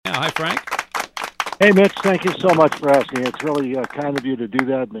Hi, Frank. Hey, Mitch, thank you so much for asking. It's really kind of you to do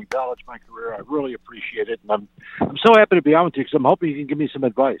that and acknowledge my career. I really appreciate it. And I'm so happy to be on with you because I'm hoping you can give me some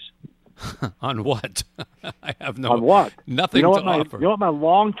advice. On what? I have no. On what? Nothing to offer. You know what my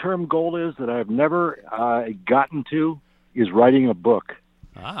long-term goal is that I've never gotten to is writing a book.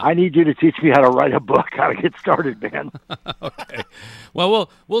 I need you to teach me how to write a book, how to get started, man. Okay. Well,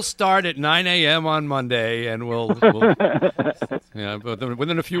 we'll start at 9 a.m. on Monday, and we'll but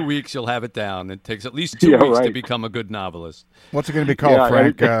within a few weeks you'll have it down. It takes at least 2 weeks to become a good novelist. What's it going to be called,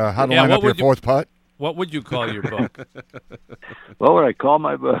 Frank? How to line up your fourth putt? What would you call your book? What would I call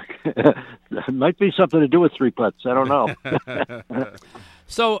my book? It might be something to do with three putts. I don't know.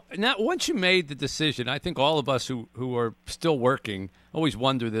 So now, once you made the decision, I think all of us who are still working always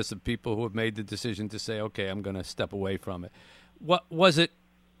wonder this of people who have made the decision to say, okay, I'm going to step away from it. What was it?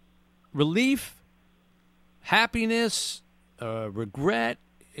 Relief, happiness, regret,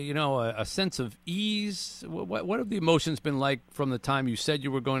 a sense of ease? What have the emotions been like from the time you said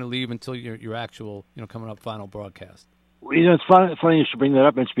you were going to leave until your actual, coming up final broadcast? It's funny you should bring that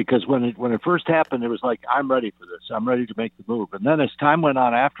up, Mitch, because when it first happened, it was like, I'm ready for this. I'm ready to make the move. And then as time went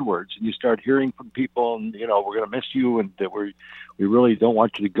on afterwards, and you start hearing from people, and, we're going to miss you, and that we really don't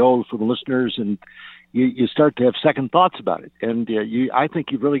want you to go, from listeners, and you start to have second thoughts about it. And I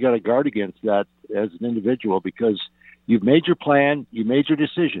think you've really got to guard against that as an individual, because you've made your plan, you made your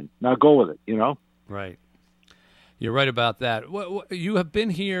decision. Now go with it, Right. You're right about that. You have been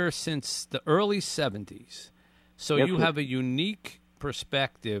here since the early 70s. So you have a unique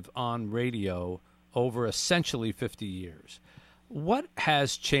perspective on radio over essentially 50 years. What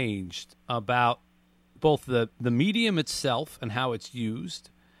has changed about both the medium itself and how it's used,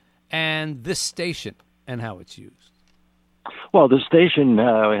 and this station and how it's used? Well, the station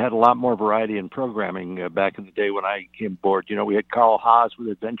had a lot more variety in programming back in the day when I came aboard. We had Carl Haas with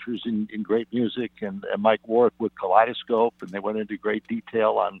Adventures in Great Music, and Mike Warwick with Kaleidoscope, and they went into great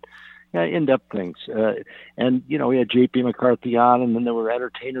detail on in-depth things. And, we had J.P. McCarthy on, and then there were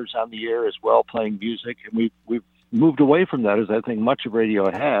entertainers on the air as well playing music. And we've moved away from that, as I think much of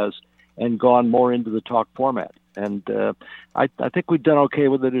radio has, and gone more into the talk format. And I think we've done okay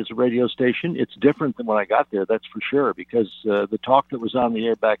with it as a radio station. It's different than when I got there, that's for sure, because the talk that was on the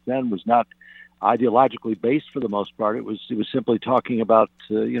air back then was not ideologically based for the most part. It was simply talking about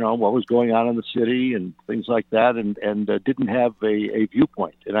what was going on in the city and things like that, and didn't have a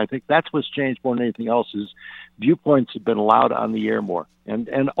viewpoint. And I think that's what's changed more than anything else, is viewpoints have been allowed on the air more.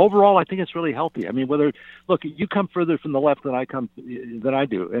 And overall, I think it's really healthy. I mean, look, you come further from the left than I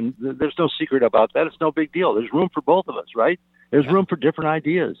do, and there's no secret about that. It's no big deal. There's room for both of us, right? There's room for different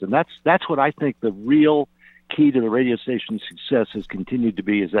ideas, and that's what I think the real key to the radio station's success has continued to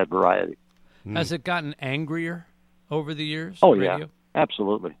be, is that variety. Has it gotten angrier over the years? Oh, radio? Yeah,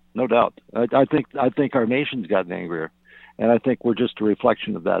 absolutely. No doubt. I think our nation's gotten angrier, and I think we're just a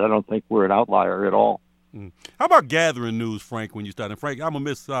reflection of that. I don't think we're an outlier at all. How about gathering news, Frank, when you started? Frank, I'm going to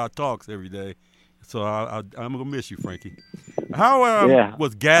miss talks every day, so I'm going to miss you, Frankie. How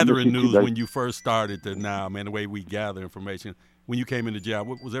was gathering news when you first started to now, man, the way we gather information? When you came in the job,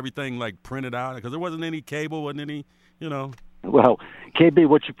 was everything like printed out? Because there wasn't any cable, wasn't any, Well, KB,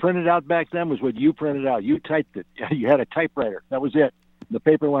 what you printed out back then was what you printed out. You typed it. You had a typewriter. That was it. The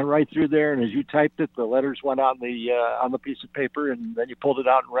paper went right through there, and as you typed it, the letters went on the piece of paper, and then you pulled it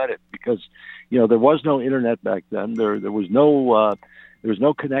out and read it. Because, there was no internet back then. There was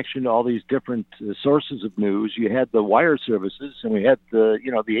no connection to all these different sources of news. You had the wire services, and we had the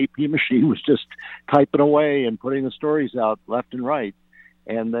AP machine was just typing away and putting the stories out left and right.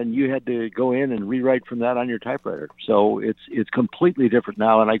 And then you had to go in and rewrite from that on your typewriter. So it's completely different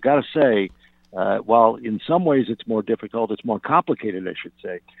now. And I got to say, while in some ways it's more difficult, it's more complicated, I should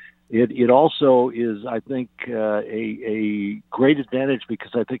say. It also is, I think, a great advantage,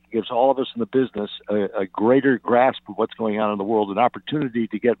 because I think it gives all of us in the business a greater grasp of what's going on in the world, an opportunity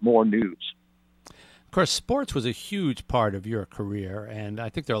to get more news. Of course, sports was a huge part of your career, and I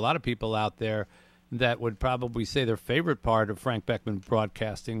think there are a lot of people out there that would probably say their favorite part of Frank Beckmann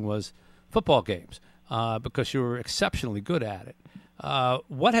broadcasting was football games, because you were exceptionally good at it.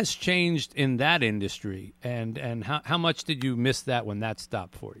 What has changed in that industry, and how much did you miss that when that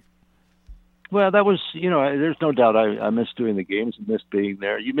stopped for you? Well, that was, there's no doubt I miss doing the games and miss being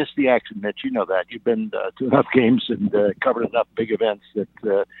there. You miss the action, Mitch. You know that. You've been to enough games and covered enough big events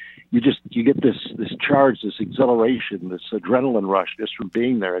that you get this charge, this exhilaration, this adrenaline rush just from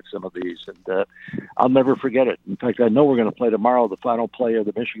being there at some of these. And I'll never forget it. In fact, I know we're going to play tomorrow the final play of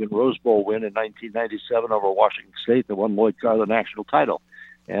the Michigan Rose Bowl win in 1997 over Washington State that won Lloyd Carr the national title.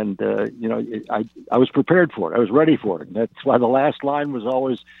 And, I was prepared for it. I was ready for it. And that's why the last line was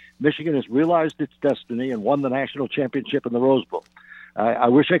always, Michigan has realized its destiny and won the national championship in the Rose Bowl. I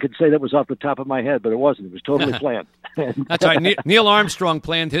wish I could say that was off the top of my head, but it wasn't. It was totally planned. That's right. Neil Armstrong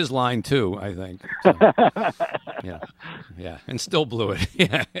planned his line, too, I think. So, yeah, and still blew it.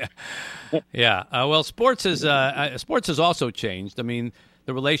 Yeah. Well, sports has also changed. I mean,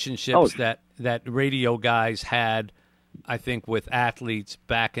 the relationships that radio guys had, I think, with athletes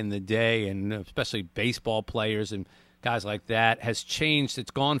back in the day, and especially baseball players and guys like that, has changed.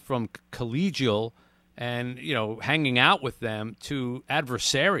 It's gone from collegial and, hanging out with them to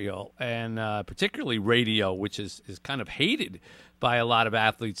adversarial, and particularly radio, which is kind of hated by a lot of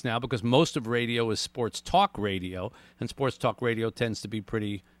athletes now because most of radio is sports talk radio, and sports talk radio tends to be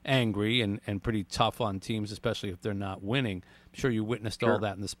pretty angry and pretty tough on teams, especially if they're not winning. I'm sure you witnessed all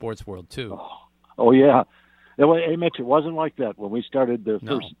that in the sports world, too. Oh yeah. Hey, Mitch, it wasn't like that when we started the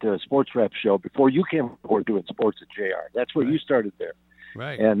first sports rap show. Before you came aboard doing sports at JR, that's where you started there.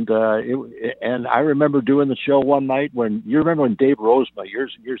 Right. And and I remember doing the show one night when Dave Rosema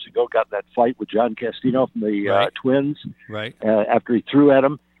years ago got in that fight with John Castino from the Twins. Right. After he threw at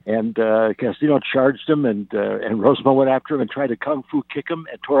him, and Castino charged him, and Rosema went after him and tried to kung fu kick him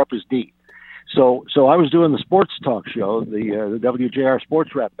and tore up his knee. So I was doing the sports talk show, the WJR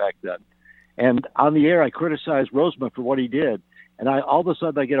Sports Rap back then. And on the air, I criticized Rosema for what he did. And all of a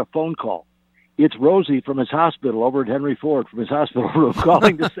sudden, I get a phone call. It's Rosie from his hospital over at Henry Ford, from his hospital room,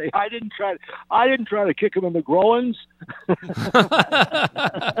 calling to say, I didn't try to kick him in the groins.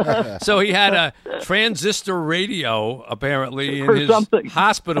 So he had a transistor radio, apparently, in his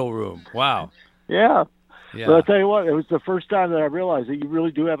hospital room. Wow. Yeah. But I'll tell you what, it was the first time that I realized that you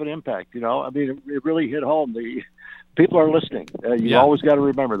really do have an impact, I mean, it really hit home. People are listening. You always got to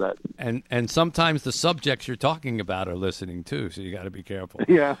remember that. And sometimes the subjects you're talking about are listening, too, so you got to be careful.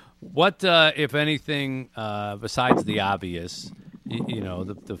 Yeah. What, if anything, besides the obvious,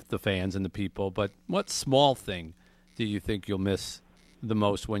 the fans and the people, but what small thing do you think you'll miss the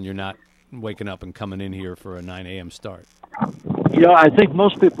most when you're not waking up and coming in here for a 9 a.m. start? I think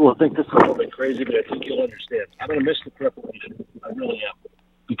most people will think this is a little bit crazy, but I think you'll understand. I'm going to miss the preparation. I really am.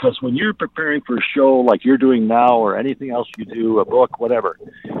 Because when you're preparing for a show like you're doing now or anything else you do, a book, whatever,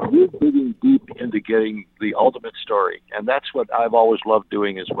 you're digging deep into getting the ultimate story. And that's what I've always loved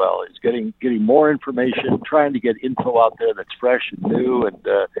doing as well, is getting more information, trying to get info out there that's fresh and new and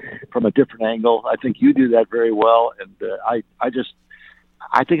from a different angle. I think you do that very well. And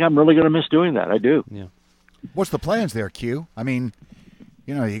I think I'm really going to miss doing that. I do. Yeah. What's the plans there, Q? I mean,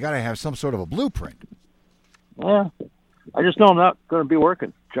 you got to have some sort of a blueprint. Yeah. I just know I'm not going to be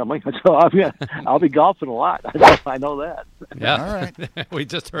working, Chumley. So I'll be golfing a lot. I know that. Yeah. All right. We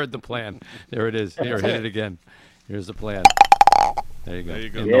just heard the plan. There it is. Here, hit it again. Here's the plan. There you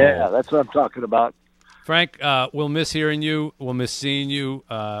go. Yeah, that's what I'm talking about. Frank, we'll miss hearing you. We'll miss seeing you.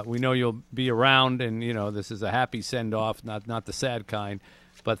 We know you'll be around, and this is a happy send-off, not the sad kind.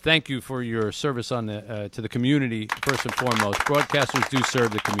 But thank you for your service to the community, first and foremost. Broadcasters do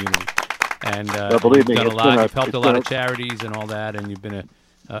serve the community. And believe me, you've helped a lot of charities and all that, and you've been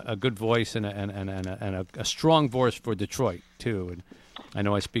a good voice and a strong voice for Detroit too. And I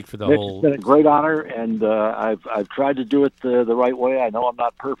know I speak for the whole. It's been a great honor, and I've tried to do it the right way. I know I'm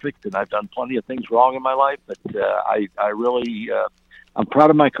not perfect, and I've done plenty of things wrong in my life, but I really I'm proud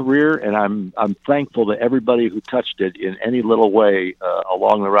of my career, and I'm thankful to everybody who touched it in any little way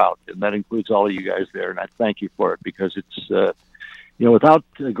along the route, and that includes all of you guys there. And I thank you for it, because it's. Without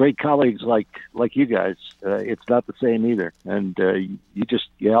great colleagues like you guys, it's not the same either. And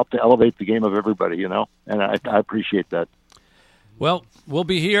you help to elevate the game of everybody, and I appreciate that. Well, we'll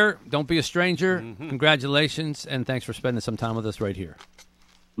be here. Don't be a stranger. Mm-hmm. Congratulations, and thanks for spending some time with us right here.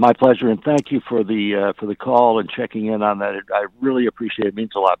 My pleasure, and thank you for the call and checking in on that. I really appreciate it. It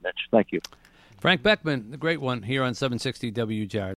means a lot, Mitch. Thank you. Frank Beckmann, the great one, here on 760 WJR.